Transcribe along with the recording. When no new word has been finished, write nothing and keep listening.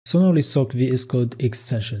So now let's talk VS Code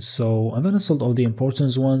extensions. So I've installed all the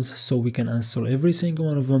important ones so we can install every single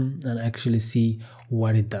one of them and actually see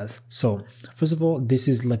what it does. So first of all, this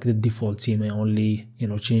is like the default theme. I only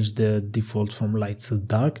change the default from light to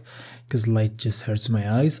dark because light just hurts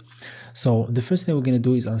my eyes. So the first thing we're gonna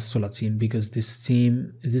do is install a theme because this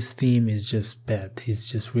theme is just bad. It's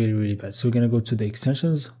just really bad. So we're gonna go to the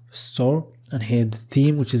extensions store, and here the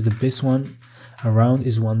theme, which is the best one around,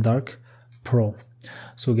 is OneDark Pro.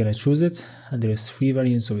 So we're gonna choose it, and there's 3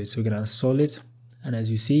 variants of it. So we're gonna install it, and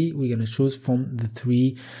as you see, we're gonna choose from the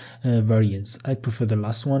 3 variants. I prefer the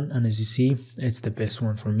last one, and as you see, it's the best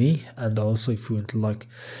one for me. And also, if we went like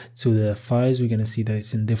to the files, we're gonna see that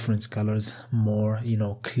it's in different colors, more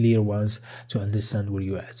clear ones to understand where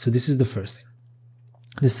you're at. So this is the first thing.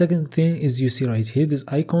 The second thing is, you see right here, these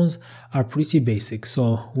icons are pretty basic,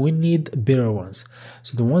 so we need better ones.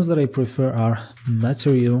 So the ones that I prefer are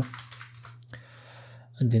material,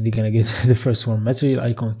 and then they're gonna get the first one, material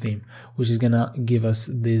icon theme, which is gonna give us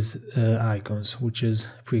these icons, which is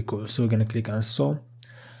pretty cool. So we're gonna click install,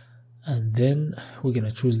 and then we're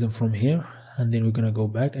gonna choose them from here, and then we're gonna go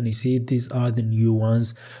back, and you see these are the new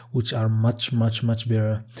ones, which are much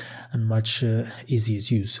better and much easier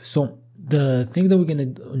to use. So the thing that we're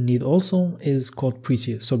gonna need also is called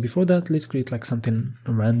prettier. So before that, let's create like something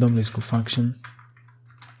random. Let's go a function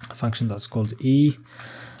that's called e,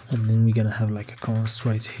 and then we're gonna have like a const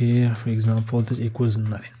right here, for example, that equals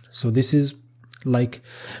nothing. So this is like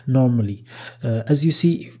normally, as you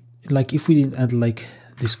see, like if we didn't add like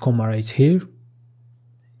this comma right here,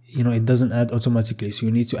 it doesn't add automatically, so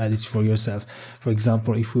you need to add it for yourself. For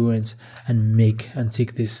example, if we went and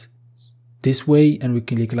take this way, and we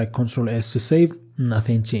click like Ctrl S to save,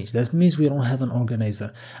 nothing changed. That means we don't have an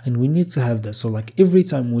organizer, and we need to have that. So like every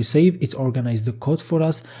time we save, it organizes the code for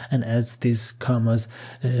us and adds these commas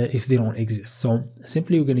if they don't exist. So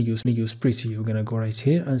simply we're going to use prettier. We're going to go right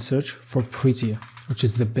here and search for prettier, which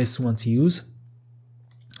is the best one to use,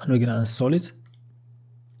 and we're going to install it.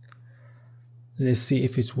 Let's see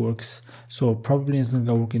if it works. So probably it's not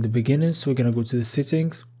going to work in the beginning, so we're going to go to the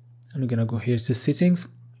settings, and we're going to go here to settings,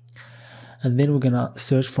 and then we're going to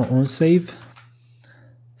search for on save.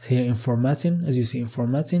 Here in formatting, as you see in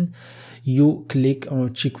formatting, you click or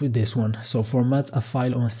check with this one. So format a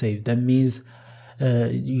file on save. That means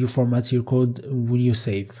you format your code when you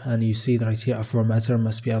save, and you see right here a formatter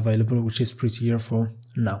must be available, which is prettier for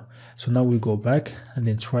now. So now we go back and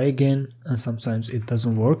then try again, and sometimes it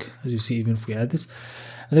doesn't work, as you see, even if we add this.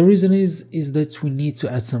 And the reason is that we need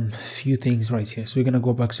to add some few things right here. So we're gonna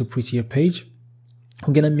go back to prettier page.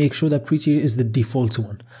 We're gonna make sure that prettier is the default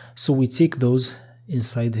one. So we take those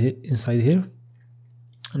inside here,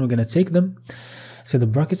 and we're gonna take them, set the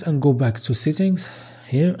brackets, and go back to settings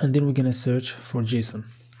here, and then we're gonna search for JSON,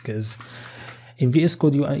 because in VS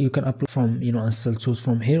Code you can upload from install tools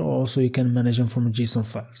from here, or also you can manage them from a JSON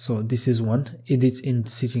file. So this is one, edit in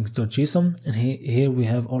settings.json, and here we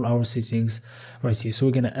have all our settings right here. So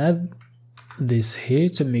we're gonna add this here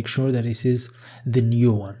to make sure that this is the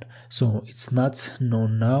new one. So it's not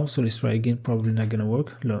known now, so let's try again. Probably not gonna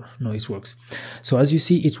work. No, it works. So as you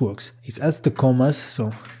see, it works. It adds the commas,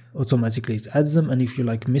 so automatically it adds them, and if you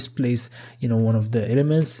like misplace one of the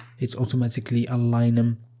elements, it automatically align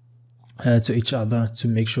them to each other to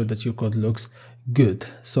make sure that your code looks good.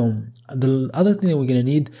 So the other thing that we're gonna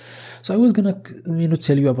need, so I was gonna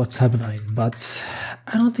tell you about tab 9, but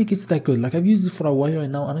I don't think it's that good. Like, I've used it for a while right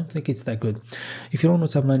now, I don't think it's that good. If you don't know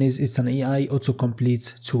what tab 9 is, it's an AI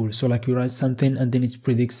autocomplete tool. So like, you write something and then it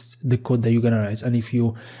predicts the code that you're gonna write, and if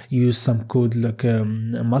you use some code like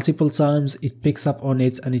multiple times, it picks up on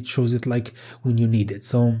it and it shows it like when you need it.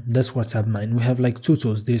 So that's what tab 9. We have like 2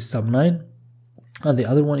 tools. There's tab 9, and the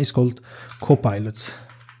other one is called Copilots,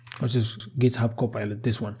 which is GitHub Copilot,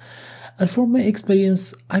 this one. And from my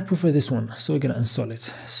experience, I prefer this one, so we're gonna install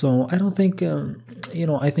it. So I don't think,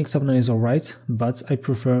 I think tab 9 is alright, but I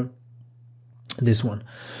prefer this one.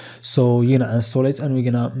 So you're gonna install it, and we're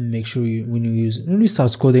gonna make sure when you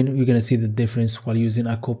start coding, you're gonna see the difference while using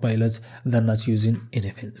a Copilot than not using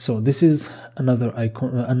anything. So this is another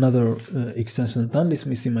icon, another extension done. Let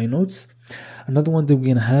me see my notes. Another one that we're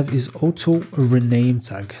gonna have is auto rename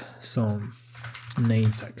tag. So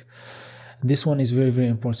name tag, this one is very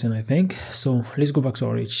important, I think. So let's go back to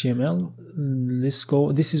our HTML. Let's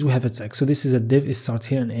go, we have a tag. So this is a div, it starts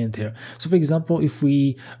here and end here. So for example, if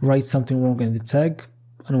we write something wrong in the tag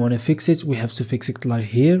and want to fix it, we have to fix it like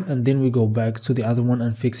here, and then we go back to the other one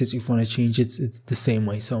and fix it. If we want to change it, it's the same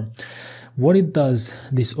way. So what it does,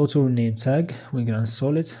 this auto rename tag, we're gonna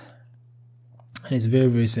install it, And it's very,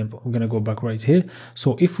 very simple. We're gonna go back right here.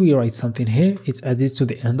 So if we write something here, it's added to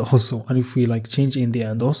the end also, and if we like change in the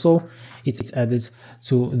end also, it's added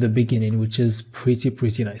to the beginning, which is pretty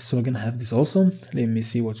nice. So we're gonna have this also. Let me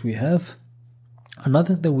see what we have.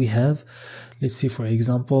 Another that we have, let's see, for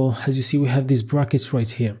example, as you see, we have these brackets right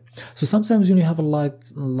here. So sometimes when you have a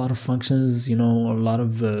lot of functions, you know, a lot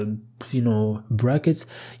of brackets,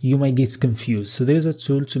 you might get confused. So there's a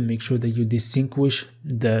tool to make sure that you distinguish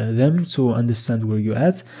them to understand where you're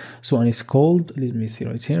at. So, and it's called, let me see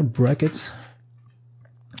right here, brackets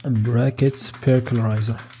per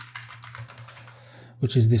Colorizer,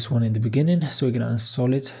 which is this one in the beginning. So we're gonna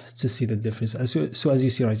install it to see the difference. So as you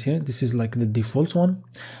see right here, this is like the default one,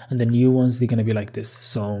 and the new ones, they're gonna be like this.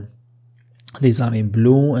 So these are in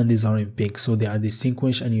blue and these are in pink, so they are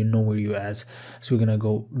distinguished and you know where you're at. So we're gonna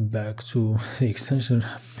go back to the extension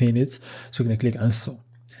minutes. So we're gonna click install.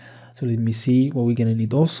 So let me see what we're gonna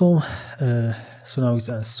need also. So now it's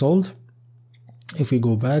installed. If we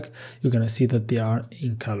go back, you're gonna see that they are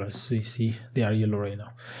in colors. So you see they are yellow right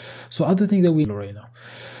now. So other thing that we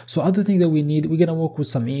need, we're gonna work with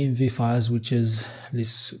some Emv files, which is,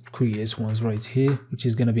 let's create ones right here, which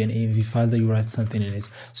is gonna be an Emv file that you write something in it.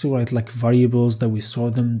 So write like variables that we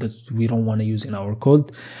store them that we don't want to use in our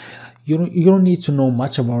code. You don't need to know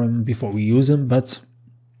much about them before we use them, but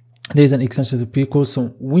there's an extension to pretty cool.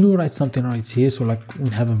 So when we write something right here, so like we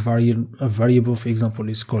have a variable, for example,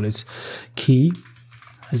 let's call it key.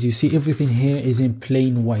 As you see, everything here is in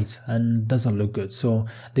plain white and doesn't look good. So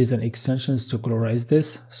there's an extensions to colorize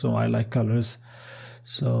this. So I like colors,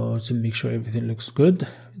 so to make sure everything looks good.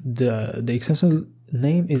 The extension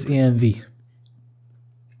name is Emv.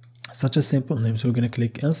 Such a simple name. So we're gonna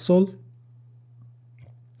click install.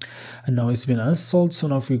 And now it's been installed. So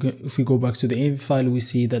now if we go back to the Emv file, we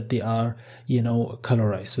see that they are, you know,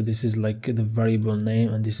 colorized. So this is like the variable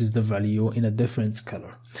name and this is the value in a different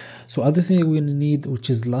color. So other thing we're gonna need, which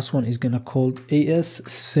is the last one, is gonna called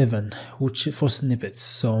AS7, which for snippets.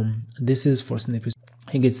 So this is for snippets.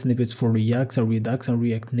 You get snippets for React and Redux and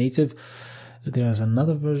React Native. There's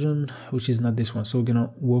another version which is not this one, so we're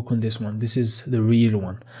gonna work on this one. This is the real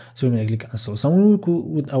one. So we're gonna click install. So when we work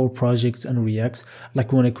with our projects and React,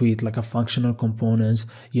 like we want to create like a functional component,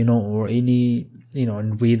 you know, or any, you know,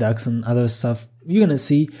 in Redux and other stuff, you're gonna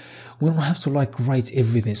see we don't have to like write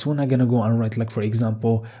everything. So we're not gonna go and write, like, for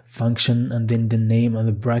example, function and then the name and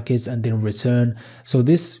the brackets and then return. So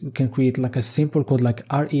this, we can create like a simple code like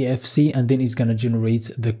refc, and then it's gonna generate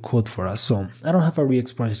the code for us. So I don't have a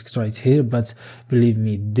React project right here, but believe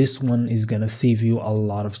me, this one is gonna save you a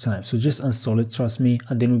lot of time. So just install it, trust me,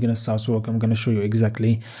 and then we're gonna start work. I'm gonna show you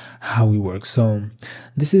exactly how we work. So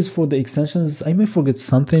this is for the extensions. I may forget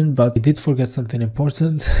something, but I did forget something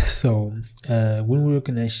important. So when we work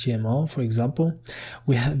in HTML, for example,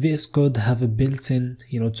 we have VS Code have a built-in,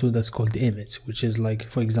 you know, tool that's called image, which is like,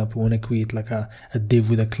 for example, when I create like a div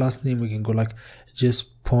with a class name, we can go like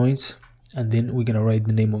just point, and then we're gonna write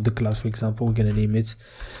the name of the class. For example, we're gonna name it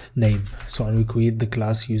name. So and we create the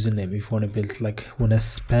class username. If you want to build like when a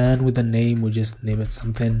span with a name, we just name it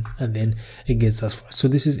something, and then it gets us. So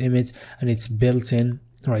this is image, and it's built in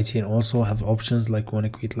right here. Also have options like when I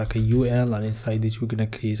create like a UL, and inside it we're gonna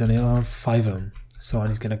create an LR5M. So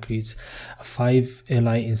and it's gonna create a 5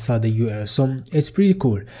 li inside the URL. So it's pretty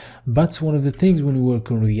cool. But one of the things when we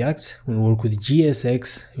work on React, when we work with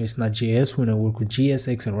GSX, it's not JS, when I work with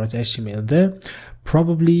GSX and write HTML there,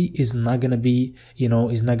 probably is not gonna be, you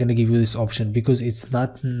know, is not gonna give you this option because it's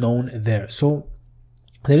not known there. So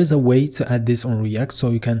there is a way to add this on React,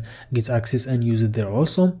 so you can get access and use it there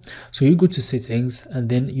also. So you go to settings and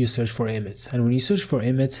then you search for image, and when you search for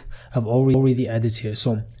image, I've already added here.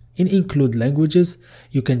 So in include languages,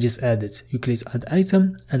 you can just add it. You click add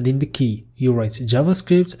item, and in the key you write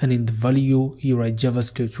JavaScript, and in the value you write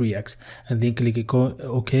JavaScript React, and then click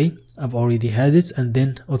OK. I've already had it, and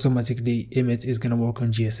then automatically image is gonna work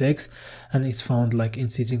on GSX, and it's found like in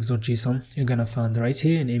settings.json. You're gonna find right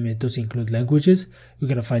here in image.include languages, you're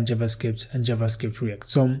gonna find JavaScript and JavaScript React.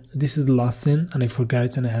 So this is the last thing, and I forgot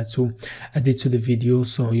it, and I had to add it to the video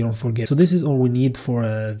so you don't forget. So this is all we need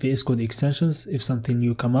for VS Code extensions. If something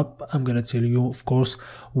new come up, I'm gonna tell you, of course,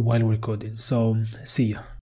 while we're coding. So see ya.